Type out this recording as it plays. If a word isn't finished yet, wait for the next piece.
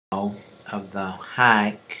of the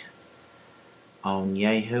hike on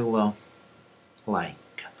Yahoola Lake.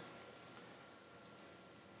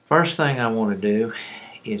 First thing I want to do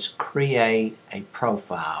is create a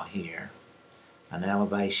profile here, an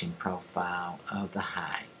elevation profile of the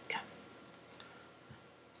hike.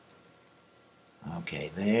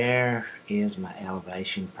 Okay, there is my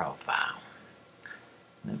elevation profile.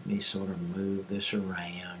 Let me sort of move this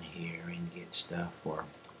around here and get stuff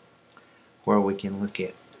where we can look at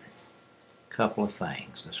a couple of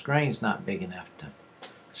things. The screen's not big enough to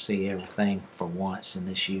see everything for once in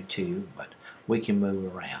this YouTube, but we can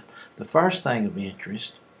move around. The first thing of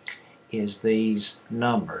interest is these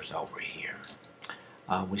numbers over here.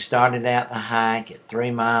 We started out the hike at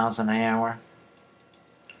 3 miles an hour.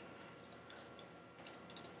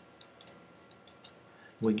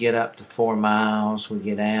 We get up to 4 miles, we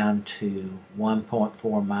get down to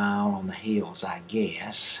 1.4 mile on the hills, I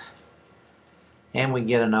guess. And we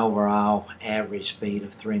get an overall average speed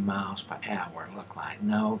of 3 miles per hour, it looked like.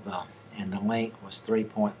 No, the length was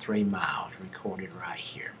 3.3 miles recorded right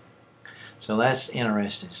here. So that's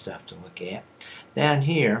interesting stuff to look at. Down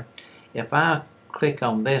here, if I click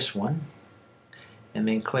on this one, and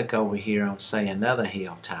then click over here on, say, another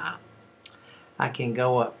hilltop, I can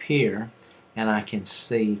go up here and I can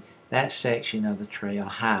see that section of the trail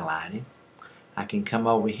highlighted. I can come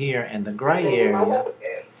over here, and the gray area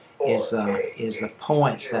is the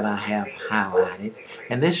points that I have highlighted.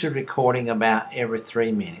 And this is recording about every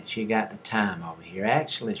 3 minutes. You got the time over here.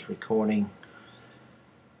 Actually, it's recording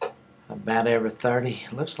about every 30,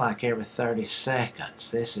 looks like every 30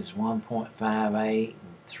 seconds. This is 1.58 and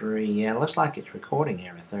 3. Yeah, it looks like it's recording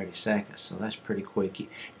every 30 seconds, so that's pretty quick.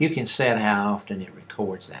 You can set how often it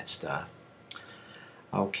records that stuff.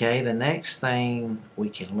 Okay, the next thing we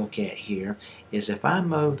can look at here is if I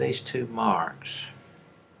move these two marks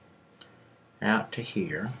out to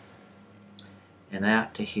here and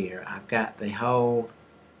out to here, I've got the whole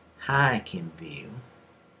hike in view.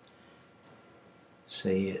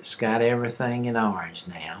 See, it's got everything in orange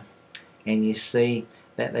now, and you see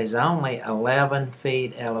that there's only 11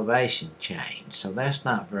 feet elevation change, so that's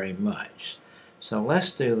not very much. So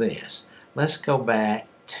let's do this. Let's go back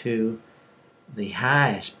to the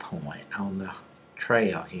highest point on the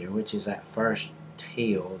trail here, which is that first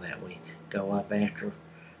hill that we go up after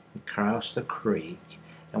we cross the creek,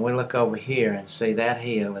 and we look over here and see that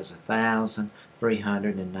hill is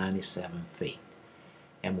 1,397 feet.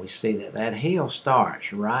 And we see that that hill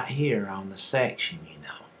starts right here on the section, you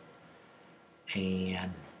know.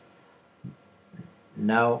 And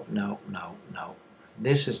no.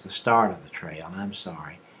 This is the start of the trail, I'm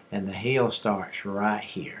sorry. And the hill starts right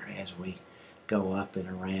here as we go up and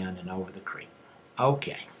around and over the creek.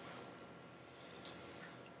 Okay.